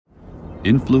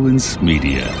Influence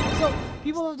Media. So,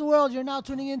 people of the world, you're now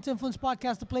tuning into Influence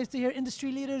Podcast, the place to hear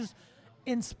industry leaders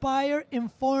inspire,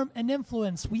 inform, and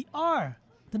influence. We are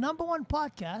the number one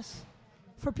podcast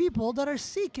for people that are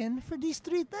seeking for these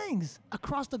three things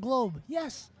across the globe.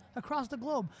 Yes, across the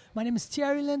globe. My name is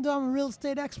Thierry Lindo. I'm a real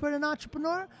estate expert and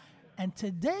entrepreneur. And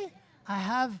today, I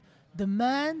have the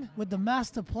man with the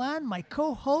master plan, my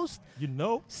co-host,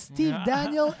 Steve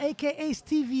Daniel, a.k.a.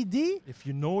 Stevie D. If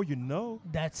you know, you know.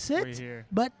 That's it. We're here.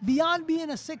 But beyond being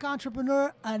a sick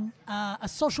entrepreneur and a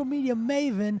social media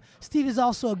maven, Steve is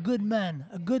also a good man,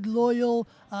 a good, loyal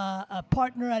a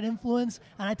partner at Influence.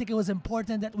 And I think it was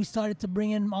important that we started to bring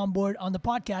him on board on the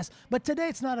podcast. But today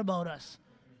it's not about us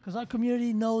because our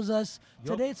community knows us.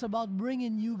 Yup. Today it's about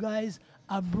bringing you guys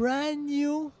a brand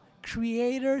new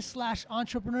creator /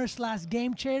 entrepreneur /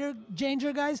 game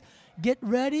changer, guys. Get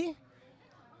ready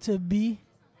to be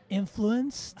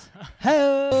influenced.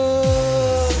 Hey.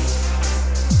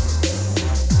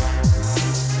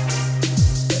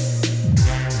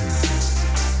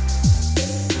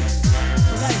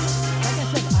 So guys, like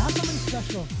I said, I have somebody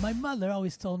special. My mother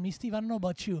always told me, Steve, I don't know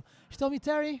about you. She told me,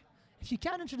 Terry, if you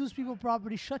can't introduce people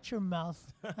properly, shut your mouth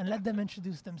and let them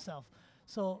introduce themselves.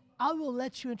 So I will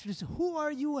let you introduce who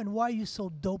are you and why are you so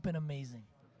dope and amazing.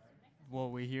 Well,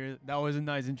 we're here. That was a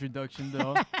nice introduction,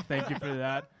 though. Thank you for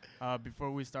that.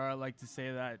 Before we start, I'd like to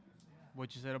say that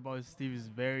what you said about Steve is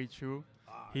very true.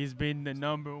 He's been the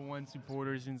number one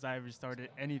supporter since I ever started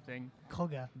anything.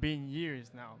 Koga. Been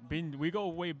years now. We go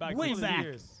way back. Way with Steve.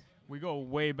 back. We go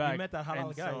way back. We met at Halal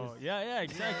And Guys. so- yeah,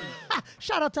 exactly.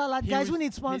 Shout out to all that, He guys. was- We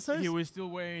need sponsors. He was still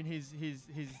wearing his His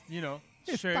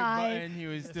shirt tie. button. He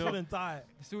was still Suit and tie.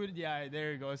 Yeah,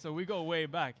 there you go. So we go way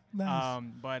back. Nice.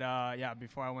 But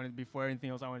before anything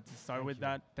else, I wanted to start with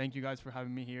that. Thank you guys for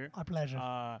having me here. Our pleasure.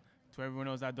 To everyone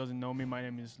else that doesn't know me, my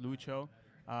name is Lucho.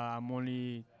 I'm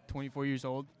only 24 years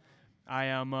old.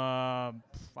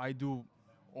 I do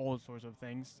all sorts of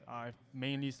things. I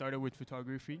mainly started with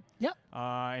photography. Yep.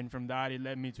 And from that, it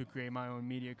led me to create my own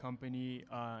media company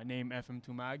named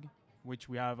FM2 Mag, which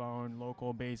we have our own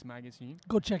local-based magazine.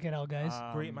 Go check it out, guys.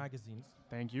 Great magazines.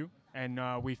 Thank you. And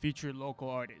we feature local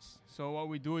artists. So what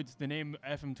we do, it's the name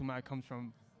FM2 Mag comes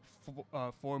from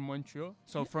for Montreal.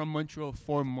 So from Montreal,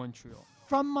 for Montreal.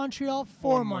 From Montreal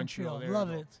for Montreal. There you Love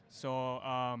go. it. So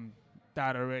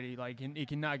that already, it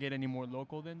cannot get any more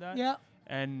local than that. Yeah.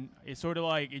 And it's sort of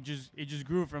like it just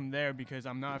grew from there because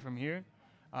I'm not from here.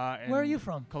 Where are you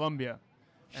from? Colombia.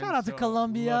 Shout And out to so-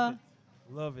 Colombia.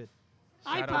 Love it.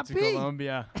 Hi, Shout out to papi.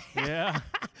 Colombia. Yeah.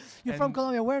 You're from And-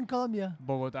 Colombia. Where in Colombia?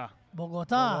 Bogota.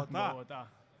 Bogota. Bogota.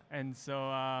 And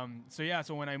so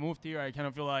when I moved here, I kind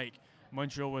of feel like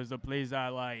Montreal was the place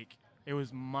that it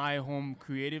was my home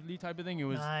creatively type of thing. It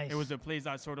was Nice. it was the place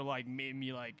that sort of made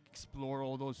me explore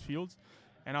all those fields.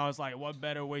 And I was like, what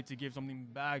better way to give something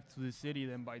back to the city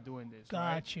than by doing this,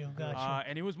 right? Got you.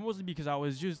 And it was mostly because I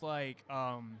was just I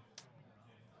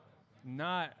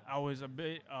was a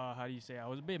bit, I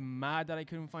was a bit mad that I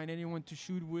couldn't find anyone to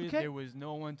shoot with. Okay. There was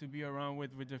no one to be around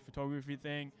with the photography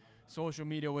thing. Social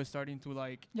media was starting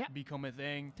to Yeah. become a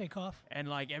thing. Take off. And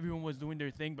everyone was doing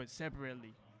their thing, but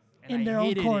separately. And In I their own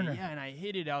hated corner. It. Yeah, and I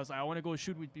hated it. I was like, I want to go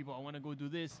shoot with people. I want to go do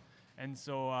this. And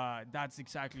so that's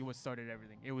exactly what started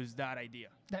everything. It was that idea.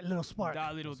 That little spark.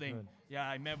 That little That's thing. good. Yeah,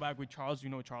 I met back with Charles. You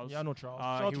know Charles. Yeah, I know Charles.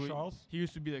 Shout out to Charles. He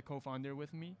used to be the co-founder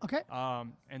with me. Okay.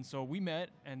 And so we met,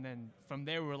 and then from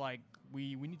there we're like,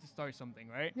 we need to start something,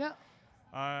 right?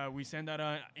 Yeah. We sent out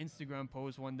an Instagram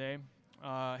post one day.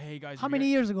 Hey guys. How many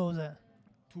years ago was that?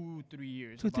 2-3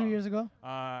 years. 2-3 years ago?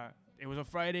 It was a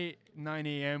Friday, 9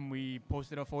 a.m. We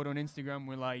posted a photo on Instagram.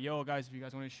 We're like, yo, guys, if you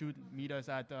guys want to shoot, meet us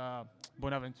at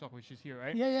Bonaventure, which is here,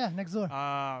 right? Yeah, next door.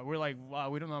 We're like, wow,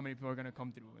 we don't know how many people are going to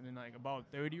come through. And then about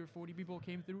 30 or 40 people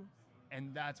came through.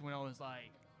 And that's when I was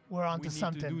like, We're on we to need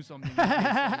something. to do something with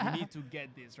this. We need to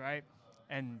get this, right?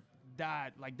 And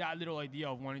that little idea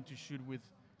of wanting to shoot with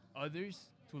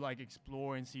others to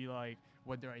explore and see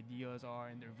what their ideas are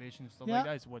and their vision, stuff Yeah. like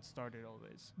that is what started all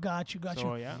this. Got you.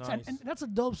 So, yeah. And that's a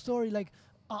dope story.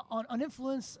 On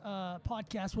Influence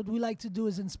podcast, what we like to do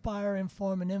is inspire,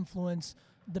 inform, and influence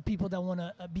the people that want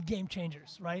to be game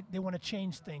changers, right? They want to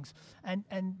change things. And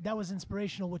that was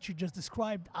inspirational, what you just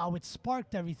described, how it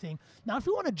sparked everything. Now, if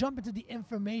we want to jump into the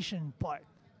information part,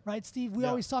 right, Steve? We Yeah.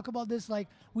 always talk about this,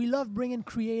 we love bringing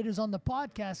creators on the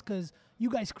podcast because you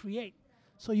guys create.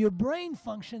 So your brain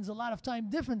functions a lot of time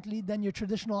differently than your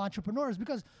traditional entrepreneurs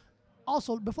because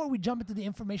also, before we jump into the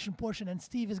information portion, and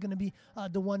Steve is going to be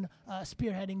the one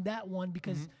spearheading that one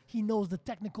because he knows the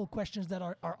technical questions that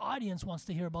our audience wants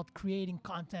to hear about creating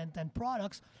content and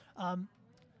products.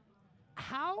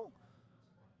 How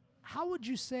would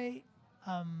you say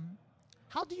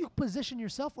How do you position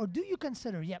yourself, or do you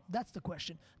consider, that's the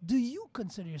question, do you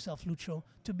consider yourself, Lucho,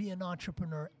 to be an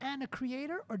entrepreneur and a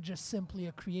creator, or just simply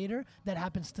a creator that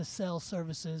happens to sell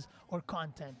services or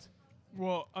content?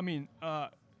 Well, I mean,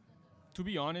 to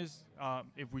be honest,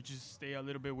 if we just stay a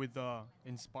little bit with the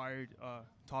inspired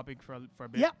topic for a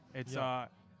bit, it's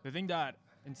the thing that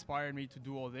inspired me to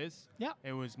do all this. Yeah.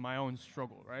 It was my own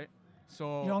struggle, right?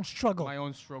 So Your own struggle. My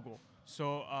own struggle.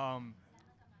 So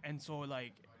and so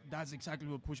like that's exactly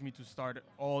what pushed me to start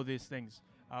all these things.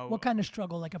 What kind of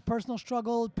struggle? Like a personal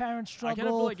struggle, parent struggle, kinda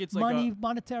feel like it's like money,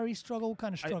 monetary struggle? What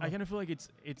kind of struggle? I kind of feel like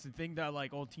it's a thing that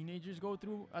like all teenagers go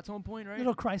through at some point, right?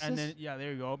 Little crisis. And then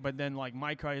there you go. But then like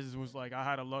my crisis was like I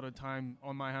had a lot of time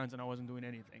on my hands and I wasn't doing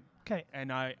anything. Okay.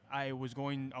 And I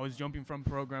was jumping from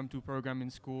program to program in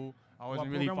school. I wasn't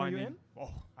What really program were you finding.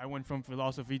 Oh, I went from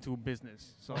philosophy to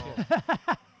business. So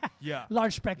yeah.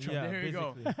 Large spectrum. Yeah, There you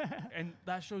go. basically. And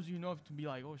that shows you enough to be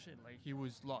like, oh shit, like he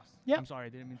was lost. Yep. I'm sorry, I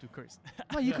didn't mean to curse.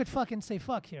 Well, you could fucking say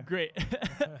fuck here. Great.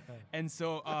 And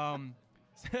so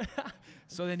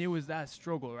so then it was that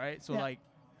struggle, right? So Yeah. like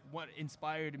what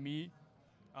inspired me,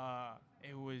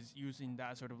 it was using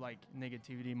that sort of like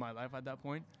negativity in my life at that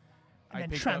point. And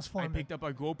then I transform it. picked up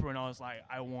a GoPro and I was like,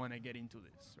 I want to get into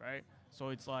this, right? So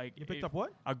it's like You picked up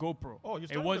what? a GoPro. Oh, you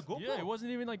It started was with a GoPro? yeah, it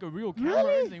wasn't even like a real camera. Really?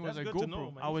 Or anything. It was That's a good to GoPro.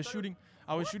 know, man. I You was started-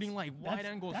 shooting like wide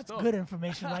angle That's stuff. good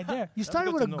information right there. You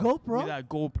started good with a to know. GoPro? With that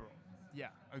GoPro. Yeah,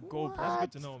 a GoPro. That's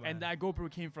good to know, man. And that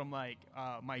GoPro came from like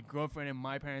my girlfriend and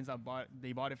my parents.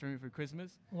 They bought it for me for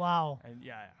Christmas. Wow. And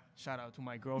shout out to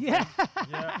my girlfriend. Yeah.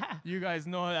 yeah. You guys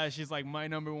know that she's like my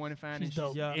 #1 fan. She's and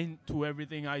dope. she's Yeah. into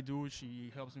everything I do.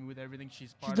 She helps me with everything.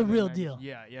 She's part the of it, real man. deal.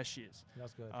 Yeah, she is.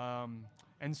 That's good.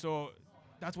 And so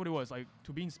that's what it was. Like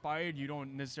to be inspired, you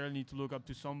don't necessarily need to look up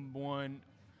to someone,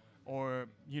 or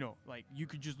like you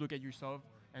could just look at yourself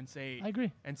and say, I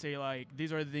agree. and say like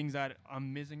these are the things that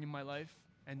I'm missing in my life,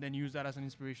 and then use that as an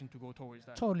inspiration to go towards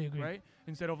that. Totally agree. Right?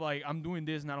 Instead of like I'm doing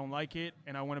this and I don't like it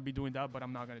and I want to be doing that, but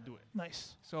I'm not gonna do it.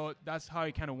 Nice. So that's how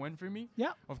it kind of went for me.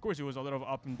 Yeah. Of course, it was a lot of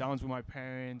up and downs with my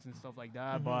parents and stuff like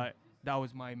that, but that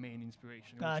was my main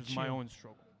inspiration, which is my Got you. own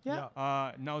struggle.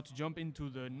 Yeah. Now to jump into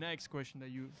the next question that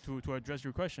you to address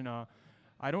your question,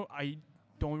 I don't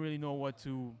really know what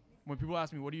to. When people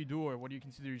ask me what do you do or what do you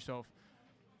consider yourself,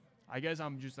 I guess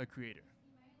I'm just a creator.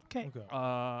 Okay. Okay.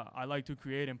 I like to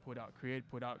create and put out, create,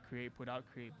 put out, create, put out,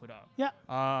 create, put out. Yeah.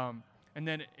 And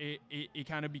then it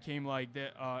kind of became like the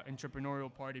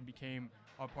entrepreneurial part. It became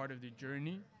a part of the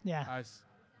journey. Yeah. As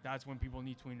that's when people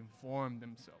need to inform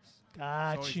themselves.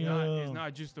 Got So you. it's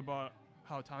not just about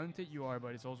how talented you are,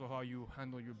 but it's also how you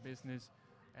handle your business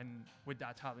and with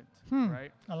that talent,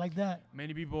 right? I like that.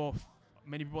 Many people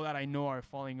that I know are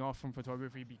falling off from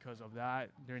photography because of that.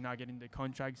 They're not getting the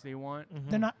contracts they want,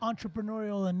 They're not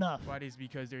entrepreneurial enough. but it's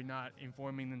because they're not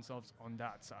informing themselves on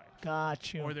that side.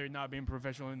 Got you. Or they're not being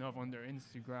professional enough on their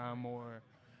Instagram, or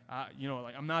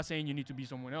like I'm not saying you need to be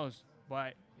someone else,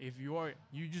 but if you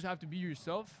just have to be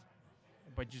yourself,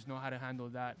 but just know how to handle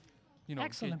that.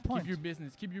 Excellent point.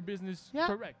 Keep your business Yeah.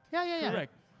 correct. Yeah.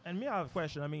 Correct. And me, I have a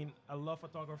question. I mean, I love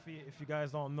photography. If you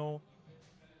guys don't know,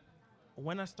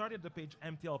 when I started the page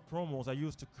MTL Promos, I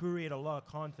used to curate a lot of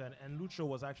content, and Lucho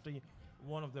was actually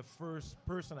one of the first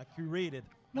person I curated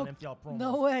No, on MTL Promos.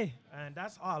 no way. And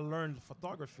that's how I learned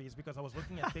photography, is because I was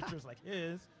looking at pictures like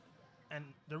his. And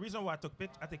the reason why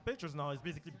I take pictures now is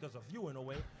basically because of you, in a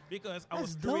way, because I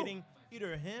was That's dope. curating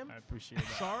either him, I appreciate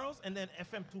that. Charles, and then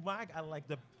FM2 Mag.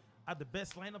 I had the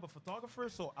best lineup of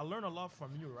photographers, so I learned a lot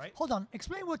from you, right? Hold on.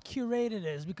 Explain what curated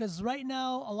is, because right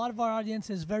now a lot of our audience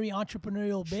is very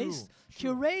entrepreneurial based.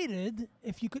 True. Curated,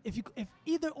 if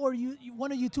either or you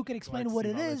one of you two can explain Right, what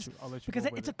Steve, it I'll let is, you- I'll let you because go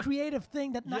with it's a it. creative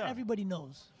thing that not Yeah. everybody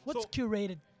knows. What's So,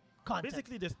 curated content?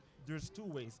 Basically, there's two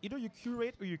ways. Either you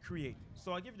curate or you create.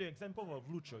 So I'll give you the example of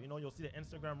Lucho. You'll see the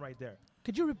Instagram right there.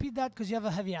 Could you repeat that, because you have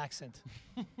a heavy accent?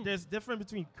 There's difference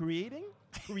between create,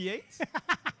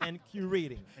 and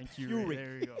curating. And curate.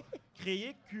 There you go.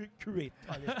 Créer, curate.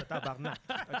 Tabarnak.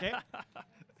 Okay?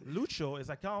 Lucho is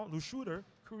account, Lushooter,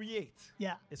 create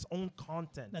Yeah. its own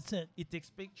content. That's it. He takes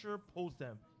picture, posts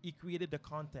them. He created the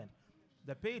content.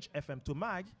 The page FM2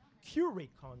 Mag curate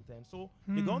content. So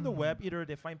they go on the web, either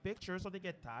they find pictures or they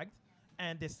get tagged,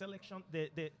 and they selectionne, they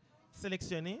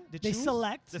choose,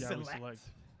 select. they Yeah, we select select.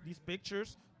 these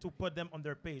pictures to put them on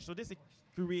their page. So this is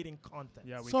creating content.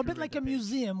 Yeah, we So a bit curate like the a page.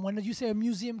 museum. When you say a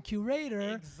museum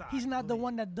curator, he's not the Exactly.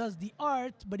 one that does the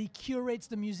art, but he curates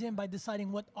the museum by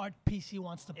deciding what art piece he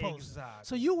wants to post. Exactly.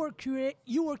 So you were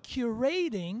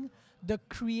curating the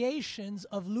creations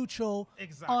of Lucho on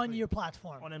Exactly. your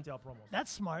platform. on MTL Promos.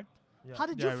 That's smart. Yeah. How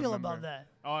did Yeah, you I feel about remember.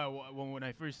 that? Oh, when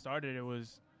I first started, it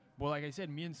was well, like I said,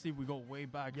 me and Steve we go way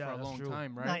back Yeah, for a that's long true.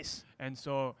 time, right? Nice. And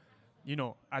so, you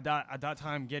know, at that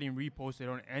time, getting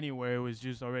reposted on anywhere was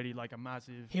just already like a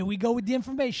massive. Here we go with the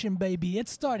information, baby.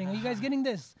 It's starting. Are you guys getting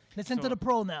this? Listen to So- the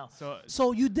pro now. So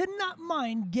So you did not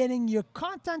mind getting your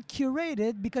content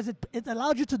curated because it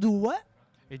allowed you to do what?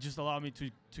 it just allowed me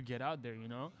to get out there, you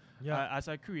know. Yeah. As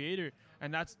a creator,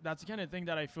 and that's the kind of thing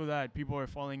that I feel that people are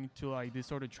falling into, like this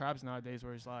sort of traps nowadays,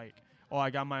 where it's like, oh, I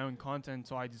got my own content,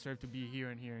 so I deserve to be here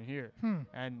and here and here,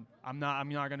 and I'm not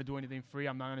gonna do anything free.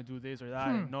 I'm not gonna do this or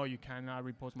that. No, you cannot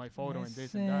repost my photo and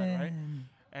this and that, right? Listen.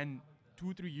 And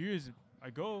 2-3 years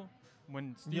ago,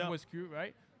 when Steve Yeah. was cute,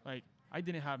 right? Like I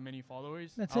didn't have many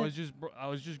followers. That's I it.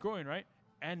 was just growing, right?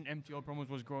 And MTL promos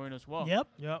was growing as well. Yep.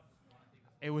 Yep.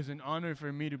 It was an honor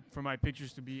for me for my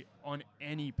pictures to be on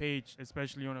any page,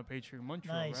 especially on a page here in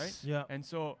Montreal, Nice. right? Yeah. And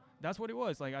so that's what it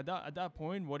was. Like at that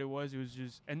point, what it was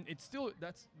just, and it's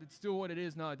still what it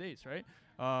is nowadays, right?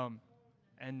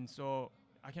 And so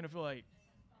I kind of feel like,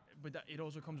 but it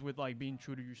also comes with like being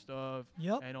true to your stuff,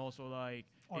 Yep. and also like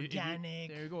Organic.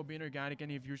 there you go, being organic.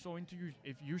 And if you're so into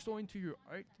your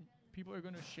art, people are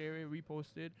gonna share it,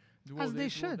 repost it, do all As they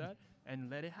this, do all should. that, and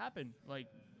let it happen. Like,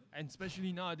 and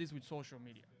especially nowadays with social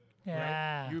media.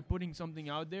 Yeah. Right? You're putting something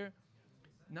out there.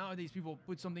 Nowadays, people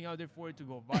put something out there for it to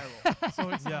go viral. So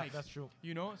it's Yeah, like, that's true.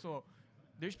 you know, so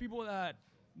there's people that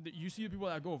you see the people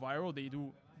that go viral.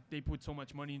 They put so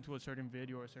much money into a certain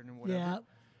video or a certain whatever Yeah.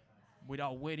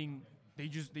 without waiting. They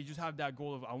just have that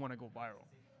goal of I want to go viral,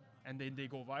 and then they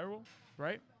go viral,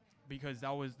 right? Because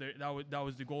that was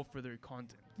the goal for their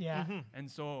content. Yeah. Mm-hmm.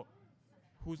 And so,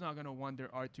 who's not gonna want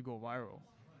their art to go viral,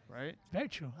 right? Very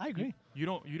true. I agree. You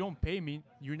don't pay me.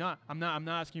 I'm not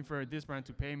asking for this brand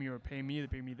to pay me or pay me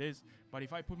this. But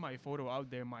if I put my photo out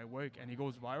there, my work, and it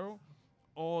goes viral,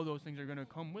 all those things are gonna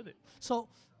come with it. So,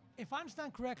 if I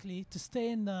understand correctly, to stay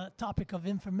in the topic of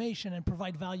information and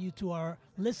provide value to our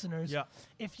listeners, Yeah.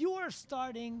 if you are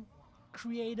starting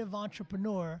creative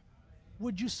entrepreneur,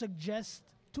 would you suggest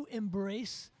to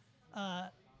embrace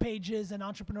pages and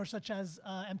entrepreneurs such as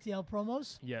MTL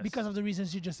Promos? Yes. Because of the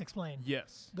reasons you just explained.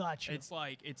 Yes. Gotcha. It's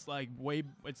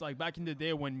like back in the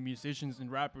day when musicians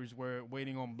and rappers were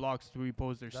waiting on blogs to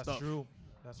repost their That's stuff. true.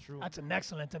 That's true. That's an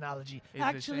excellent analogy. It's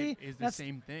Actually, the that's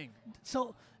same thing.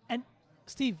 so. And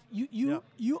Steve, you Yeah.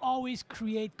 you always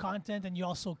create content and you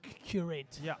also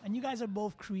curate. Yeah. And you guys are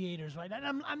both creators, right?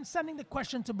 And I'm sending the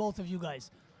question to both of you guys.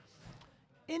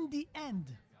 In the end,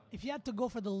 if you had to go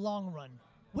for the long run,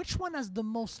 which one has the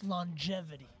most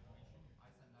longevity?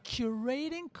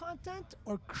 Curating content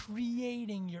or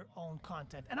creating your own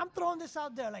content? And I'm throwing this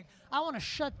out there. Like, I want to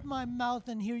shut my mouth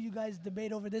and hear you guys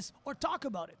debate over this or talk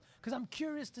about it. Because I'm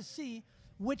curious to see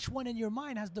which one in your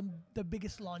mind has the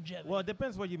biggest longevity. Well, it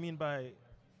depends what you mean by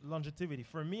longevity.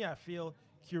 For me, I feel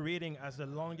curating has the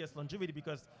longest longevity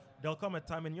because there'll come a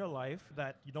time in your life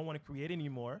that you don't want to create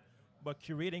anymore, but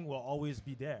curating will always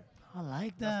be there. I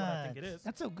like that. That's what I think it is.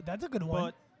 That's a good one.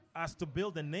 But as to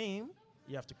build a name,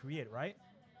 you have to create, right?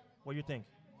 What do you think?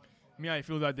 Me, I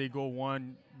feel that they go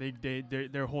one.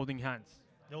 They're holding hands.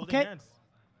 They're holding Okay. hands.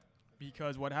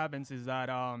 Because what happens is that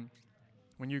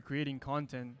when you're creating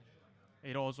content,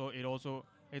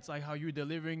 it's like how you're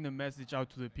delivering the message out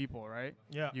to the people, right?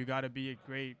 Yeah. You gotta be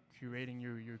great curating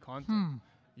your content. Hmm.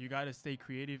 You gotta stay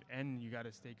creative and you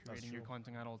gotta stay That's creating your true.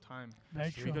 content at all time.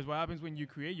 Very true. Because what happens when you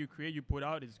create, you put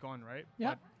out, it's gone, right? Yeah.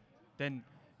 But then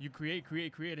you create,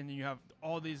 and then you have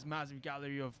all this massive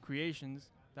gallery of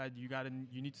creations that you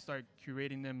need to start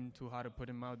curating them to how to put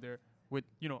them out there with,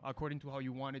 according to how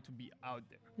you want it to be out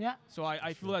there. Yeah. So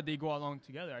I feel that they go along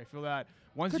together. I feel that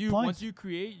once Good you point. once you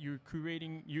create,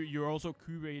 you're also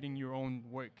curating your own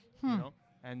work, you know.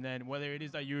 And then whether it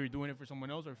is that you're doing it for someone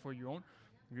else or for your own,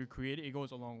 you create it. It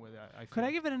goes along with that. I Could feel.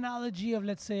 I give an analogy of,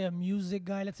 let's say, a music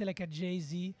guy, let's say like a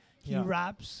Jay-Z? He Yeah.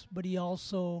 raps, but he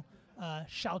also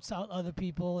shouts out other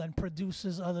people and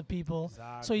produces other people.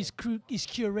 So he's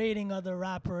curating other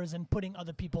rappers and putting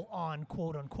other people on,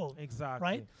 quote unquote. Exactly.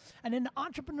 Right? And in the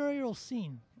entrepreneurial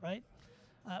scene, right?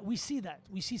 We see that.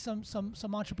 We see some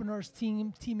entrepreneurs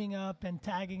teaming up and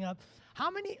tagging up. How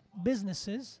many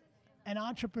businesses and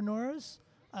entrepreneurs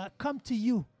come to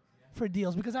you for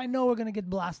deals? Because I know we're going to get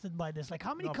blasted by this. Like,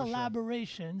 how many No, for sure.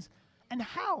 collaborations and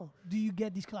how do you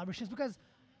get these collaborations? Because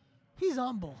he's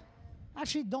humble.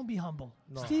 Actually, don't be humble.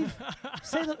 No. Steve,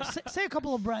 say a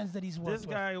couple of brands that he's worked This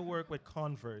with. guy worked with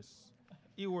Converse.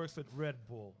 He works with Red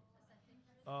Bull.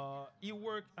 I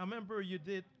remember you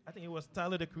did, I think it was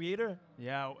Tyler, the Creator.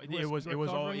 Yeah, Who it was was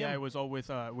all covering him? it was all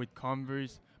with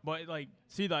Converse. But like,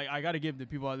 see, like I gotta give the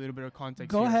people a little bit of context.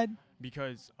 Go here ahead.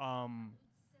 because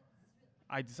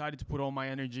I decided to put all my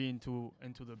energy into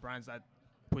the brands that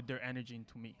put their energy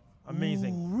into me.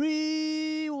 Amazing. Ooh,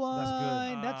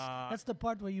 rewind. Uh, That's the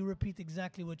part where you repeat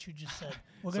exactly what you just said.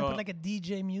 We're gonna So- put like a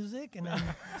DJ music, and then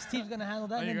Steve's gonna handle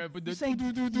that. And And you're then gonna put the you saying,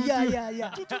 do-do-do-do-do.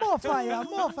 yeah. More fire,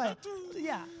 more fire.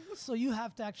 Yeah. So you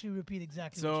have to actually repeat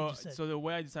exactly what you So, just said. so the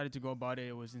way I decided to go about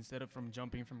it was instead of from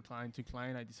jumping from client to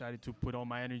client, I decided to put all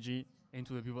my energy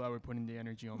into the people that were putting the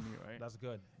energy on me, right? That's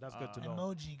good. That's good to Uh, know.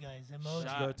 Emoji, guys. Emoji.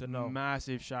 That's good to know.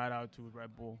 Massive shout out to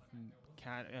Red Bull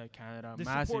Canada. They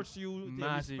massive, support you. They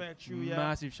massive, respect you. Yeah.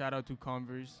 massive shout out to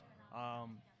Converse,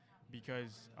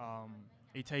 because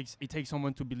it takes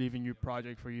someone to believe in your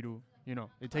project for you to,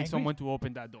 it takes agree. someone to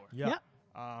open that door. Yeah.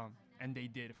 Yeah. And they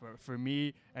did for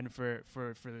me and for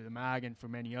the mag and for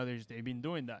many others. They've been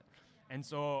doing that, and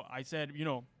so I said,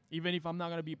 even if I'm not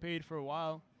gonna be paid for a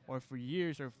while or for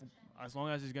years or as long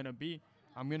as it's gonna be,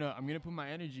 I'm gonna put my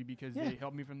energy because Yeah. they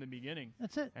helped me from the beginning,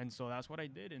 That's it. and so that's what I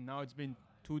did. And now it's been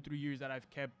 2-3 years that I've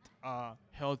kept a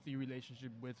healthy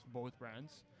relationship with both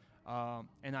brands,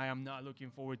 and I am not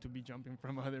looking forward to be jumping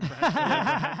from other brands. to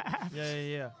other brands.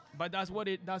 Yeah. But that's what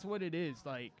it is.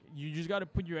 Like, you just gotta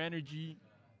put your energy.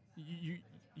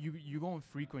 You go on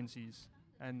frequencies,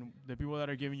 and the people that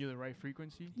are giving you the right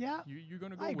frequency, Yeah. you're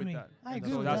gonna go I with agree. that. I And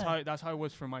agree so with that's that. how it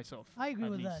was for myself. I agree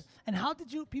at with that. least. And how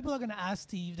did you? People are gonna ask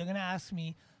Steve. They're gonna ask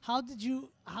me. How did you?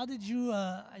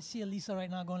 I see Elisa right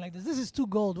now going like this. This is too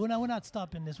gold. We're not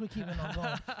stopping this. We're keeping on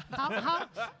going.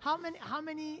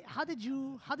 How did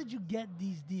you get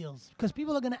these deals? Because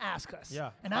people are gonna ask us.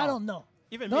 Yeah. And How? I don't know.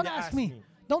 Even Don't me, they ask ask me. me.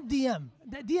 Don't DM.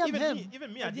 DM Even him. me,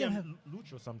 even me, Or I DM DM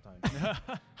Lucho sometimes. How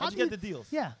How'd do you you- get the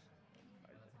deals? Yeah.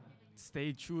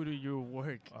 Stay true to your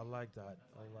work. I like that.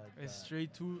 It's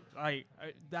straight to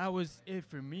that was it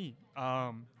for me.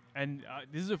 And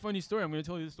this is a funny story. I'm gonna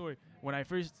tell you the story. When I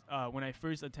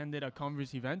first attended a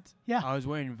Converse event, Yeah. I was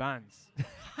wearing Vans.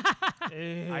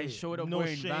 Hey, I showed up no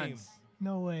wearing shame. Vans.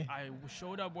 No way.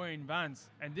 Showed up wearing Vans,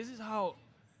 and this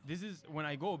is when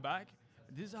I go back.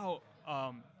 This is how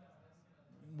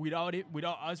without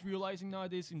us realizing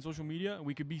nowadays in social media,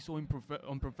 we could be so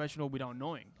unprofessional without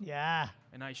knowing. Yeah.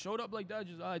 And I showed up like that,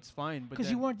 just it's fine. But Because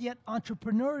you then weren't yet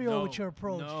entrepreneurial with No, your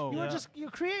approach. no. You were Yeah. you're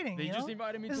creating. they you just know?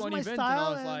 invited me This to is an my event, style, and I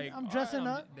was and like, I'm dressing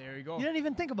 "Alright, up. There you go. You didn't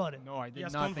even think about it. No, I He did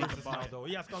has not think Converses about now, it. though.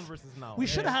 He has Converses now. We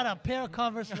should have had a pair of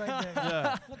Converse right there.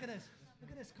 Yeah. Look at this.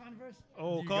 Look at this Converse.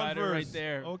 Oh, You Converse. got it right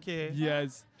there. Okay.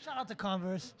 Yes. Shout out to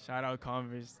Converse. Shout out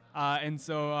Converse. And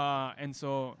so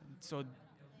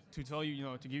to tell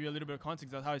you, to give you a little bit of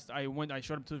context, that's how I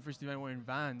showed up to the first event wearing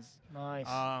Vans. Nice.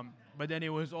 But then it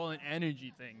was all an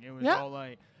energy thing. It was Yeah. all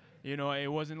like, it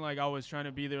wasn't like I was trying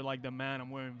to be there like the man. I'm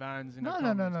wearing Vans. And No, a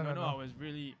no, no, Converse. no, no. I was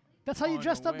really. That's how you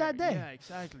dressed up that day. Yeah,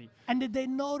 exactly. And did they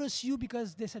notice you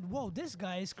because they said, "Whoa, this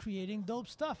guy is creating dope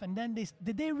stuff"? And then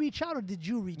did they reach out or did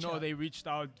you reach out? No, they reached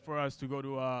out for us to go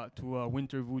to a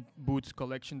winter boots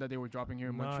collection that they were dropping here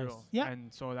in Nice. Montreal. Yeah.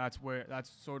 And so that's where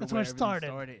That's where where it everything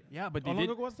started. Yeah, but How they long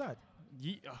did ago was that?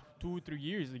 2-3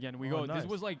 years again. We Oh, go. nice. This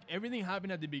was like everything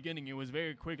happened at the beginning. It was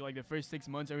very quick. Like the first 6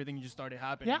 months, everything just started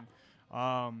happening.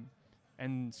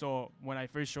 And so when I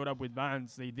first showed up with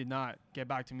Vans, they did not get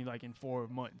back to me like in 4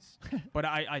 months. But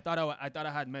I thought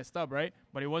I had messed up, right?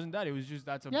 But it wasn't that. It was just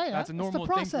that's a It's the normal thing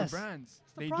for process. brands.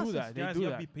 the They process. do that. They Guys, do you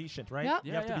that. have to be patient, right? Yeah.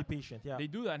 You have Yeah, to be patient. Yeah. They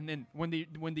do that, and then when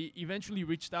they eventually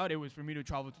reached out, it was for me to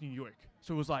travel to New York.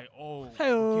 So it was like, oh,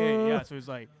 Hey-o. okay, yeah. So it's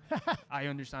like, I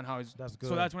understand how it's. That's So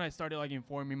good. that's when I started like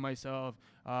informing myself,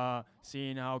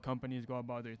 seeing how companies go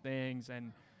about their things,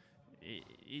 and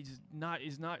it's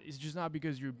just not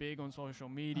because you're big on social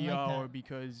media that. or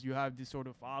because you have this sort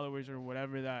of followers or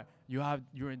whatever that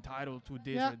you're entitled to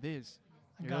this Yeah. or this.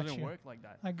 I It got doesn't you. work like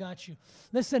that. I got you.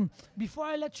 Listen, before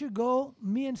I let you go,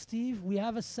 me and Steve, we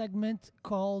have a segment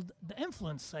called the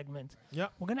influence segment. Yeah.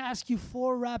 We're gonna ask you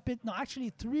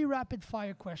 3 rapid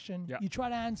fire questions. Yeah. You try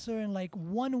to answer in like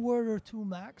 1 word or 2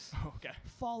 max, Okay.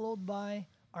 followed by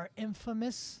our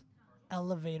infamous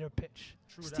elevator pitch.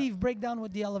 True that. Steve, break down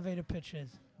what the elevator pitch is.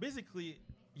 Basically,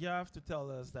 you have to tell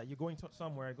us that you're going to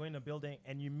somewhere, going to a building,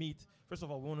 and you meet. First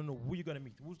of all, we want to know who you're going to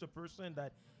meet. Who's the person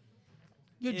that.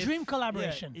 Your if- dream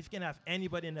collaboration. Yeah, if you can have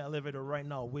anybody in the elevator right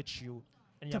now with you,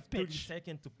 and you To have 30 pitch.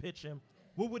 seconds to pitch him,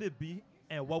 what would it be,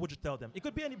 and what would you tell them? It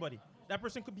could be anybody. That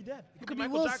person could be dead. It could be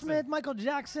Michael Will Jackson. Smith, Michael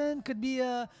Jackson, could be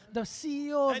the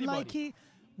CEO of Anybody. Nike.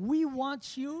 We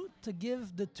want you to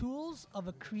give the tools of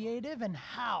a creative and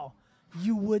how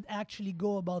you would actually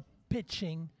go about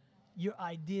pitching your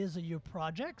ideas or your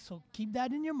project. So keep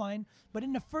that in your mind. But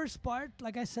in the first part,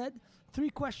 like I said, 3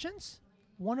 questions,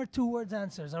 1 or 2 words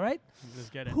answers, all right? Let's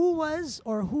get it. Who was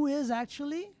or who is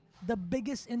actually the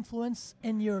biggest influence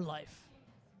in your life?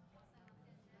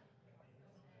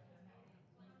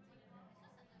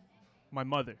 My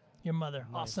mother. Your mother.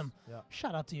 Nice. Awesome. Yeah.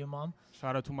 Shout out to your mom.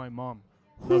 Shout out to my mom.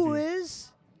 Who Love you.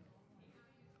 is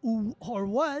or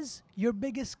was your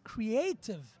biggest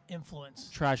creative influence?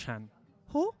 Trash hand.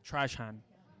 Who? Trash hand.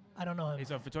 I don't know him.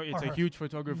 It's a Or a her. huge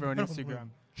photographer on No, Instagram.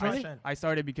 Trash Really? hand. I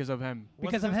started because of him.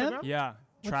 What's Because his of him? Instagram? Yeah.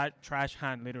 Trash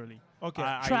hand, literally. Okay.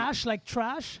 Trash, like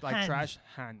trash. Like hand. trash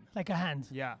hand. Like a hand.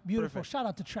 Yeah. Beautiful. Perfect. Shout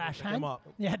out to Trash Look him Hand. up.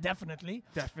 Yeah, definitely.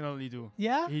 Definitely do.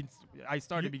 Yeah. I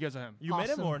started You- because of him. You met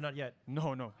him Awesome. or not yet?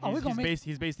 No, no. Oh, we're He's, gonna make-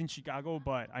 he's based in Chicago,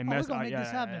 but I we're messed gonna up. make Yeah,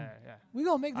 this yeah, happen. yeah. We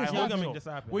gonna make I this hope hope happen. so. so. Make this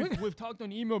happen. We've talked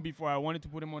on email before. I wanted to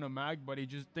put him on a mag, but it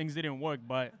just things didn't work.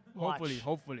 But Watch.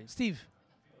 hopefully. Steve,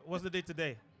 What's the date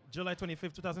today? July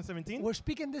 25th, 2017? we're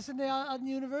speaking this in the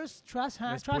universe. Trash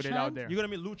Hand. Let's Trash put it Hand out there. You're going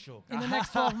to meet Lucho. in the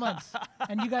next 12 months,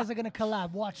 and you guys are gonna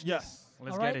collab. Watch Yes. this.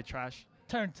 Let's All get right? it, trash.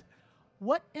 Turned.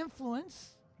 What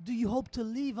influence do you hope to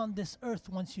leave on this earth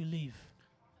once you leave?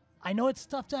 I know it's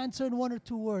tough to answer in 1 or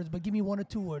 2 words, but give me 1 or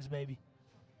 2 words, baby.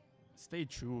 Stay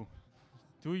true.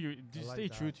 Just I stay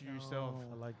like true that. to yourself.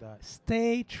 I like that.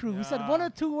 Stay true. We said 1 Yeah. or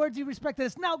 2 words you respected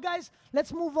us. Now, guys,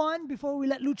 let's move on before we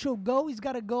let Lucho go. He's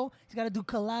got to go. He's got to do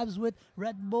collabs with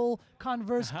Red Bull,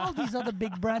 Converse, all these other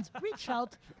big brands. Reach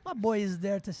out. My boy is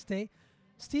there to stay.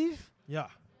 Steve, Yeah.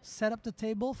 set up the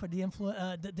table for the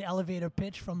the elevator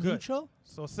pitch from Good. Lucho.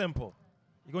 So simple.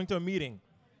 You're going to a meeting.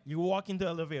 You walk into the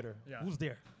elevator. Yeah. Who's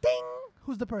there? Ding!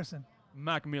 Who's the person?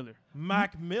 Mac Miller.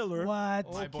 Mac Miller.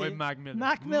 What? My boy Okay. Mac Miller.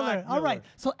 Mac Miller. Mac All right.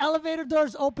 Miller. So elevator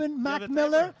doors open. Mac the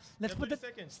Miller. timer. Let's You put have the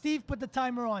 30 seconds. Steve put the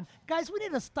timer on. Guys, we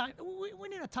need a we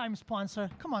need a time sponsor.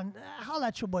 Come on, holla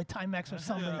at your boy Timex or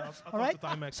somebody. I'll All talk right. to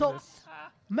Timex So for this.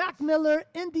 Mac Miller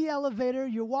in the elevator.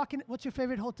 You're walking. What's your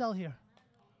favorite hotel here?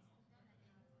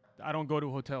 I don't go to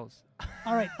hotels.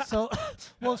 All right. So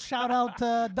we'll shout out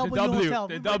W Hotel.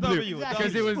 The W, W. exactly.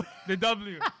 Because it was the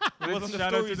W. It was on the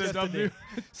Shout out to stories the W.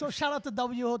 yesterday. So shout out to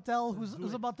W Hotel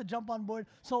who's about to jump on board.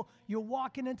 So you're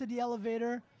walking into the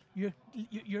elevator.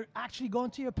 You're actually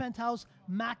going to your penthouse.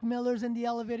 Mac Miller's in the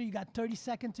elevator. You got 30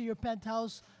 seconds to your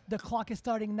penthouse. The clock is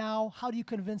starting now. How do you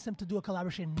convince him to do a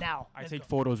collaboration now? I Let's take go.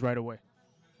 photos right away.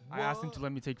 I asked him What? to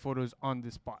let me take photos on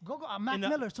the spot. Go. Mac In the-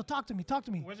 Miller. So talk to me. Talk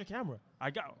to me. Where's your camera?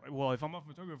 If I'm a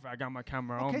photographer, I got my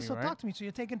camera on Okay, me, so right? talk to me. So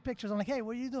you're taking pictures. I'm like, hey,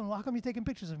 what are you doing? How come you're taking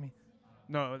pictures of me?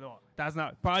 No, that's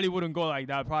not. Probably wouldn't go like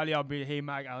that. Probably I'll be, hey,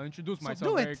 Mac, I'll introduce So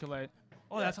myself do very it. polite.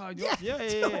 Oh, that's how I do Yeah.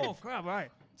 it? Yeah. Oh, crap, all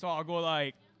right. So I'll go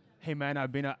like, hey, man,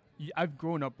 I've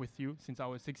grown up with you since I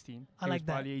was 16. I He like was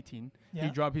that. probably 18. Yeah. He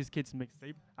dropped his kids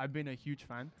mixtape. I've been a huge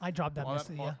fan. I dropped that all,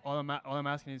 message. I, Yeah. all I'm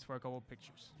asking is for a couple of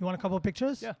pictures. You want a couple of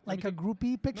pictures? Yeah, let Like me a take-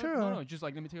 groupie picture or No, just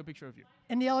like, let me take a picture of you.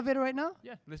 in the elevator right now?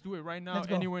 Yeah, let's do it right now, Let's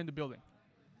go. anywhere in the building.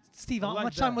 Steve, I how like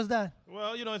much time that. was that?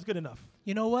 Well, it's good enough.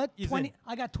 You know what? He's 20. in.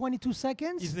 I got 22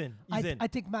 seconds. He's in. I, He's in. I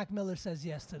think Mac Miller says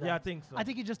yes to that. Yeah, I think so. I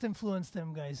think you just influenced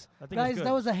him, guys. I think it's Guys, good.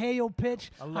 that was a Heyo pitch.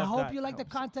 I I love hope that. you like the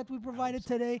Helps. content we provided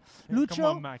today. Come on,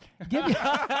 Lucho, Mac. give you.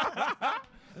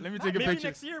 Let me take a Maybe picture.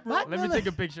 next year, bro. Mac Let me Miller. take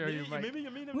a picture of you, Maybe, Mike. maybe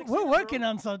you meet him next We're year, working bro.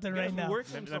 on something right now.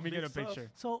 Let me get a picture.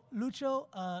 So,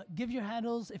 Lucho, give your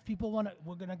handles. If people want to,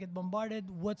 we're going to get bombarded.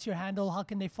 What's your handle? How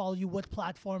can they follow you? What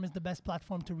platform is the best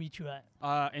platform to reach you at?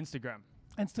 Instagram.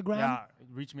 Instagram? Yeah,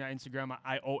 reach me at Instagram.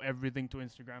 I owe everything to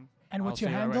Instagram. And what's I'll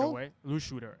your say that right handle? away. Lou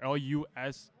Shooter. LUSHOOTER.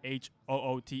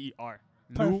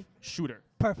 Perf- Lou Shooter.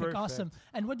 Perfect. Awesome.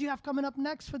 And what do you have coming up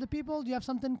next for the people? Do you have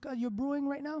something you're brewing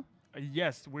right now?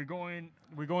 Yes, we're going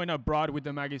abroad with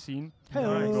the magazine. Hey.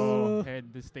 We're gonna go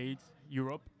head the States,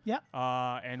 Europe. Yeah.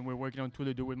 And we're working on Tour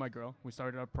de Do with my girl. We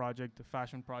started a project, a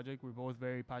fashion project. We're both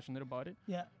very passionate about it.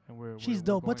 Yeah. And we're She's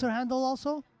dope. What's her handle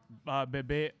also?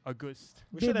 Bebe Auguste.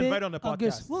 We should Bebe invite on the podcast.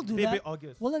 August. We'll do Bebe that.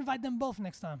 August. We'll invite them both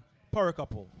next time. Power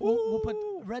couple. We'll put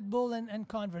Red Bull and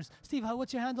Converse. Steve,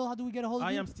 what's your handle? How do we get a hold of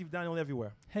I you? am Steve Daniel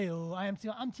everywhere. Hey, I'm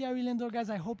Thierry Lindor, guys.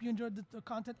 I hope you enjoyed the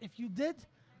content. If you did,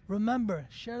 remember,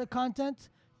 share the content,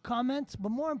 comment, but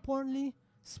more importantly,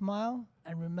 smile,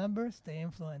 and remember, stay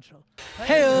influential.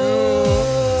 Hey.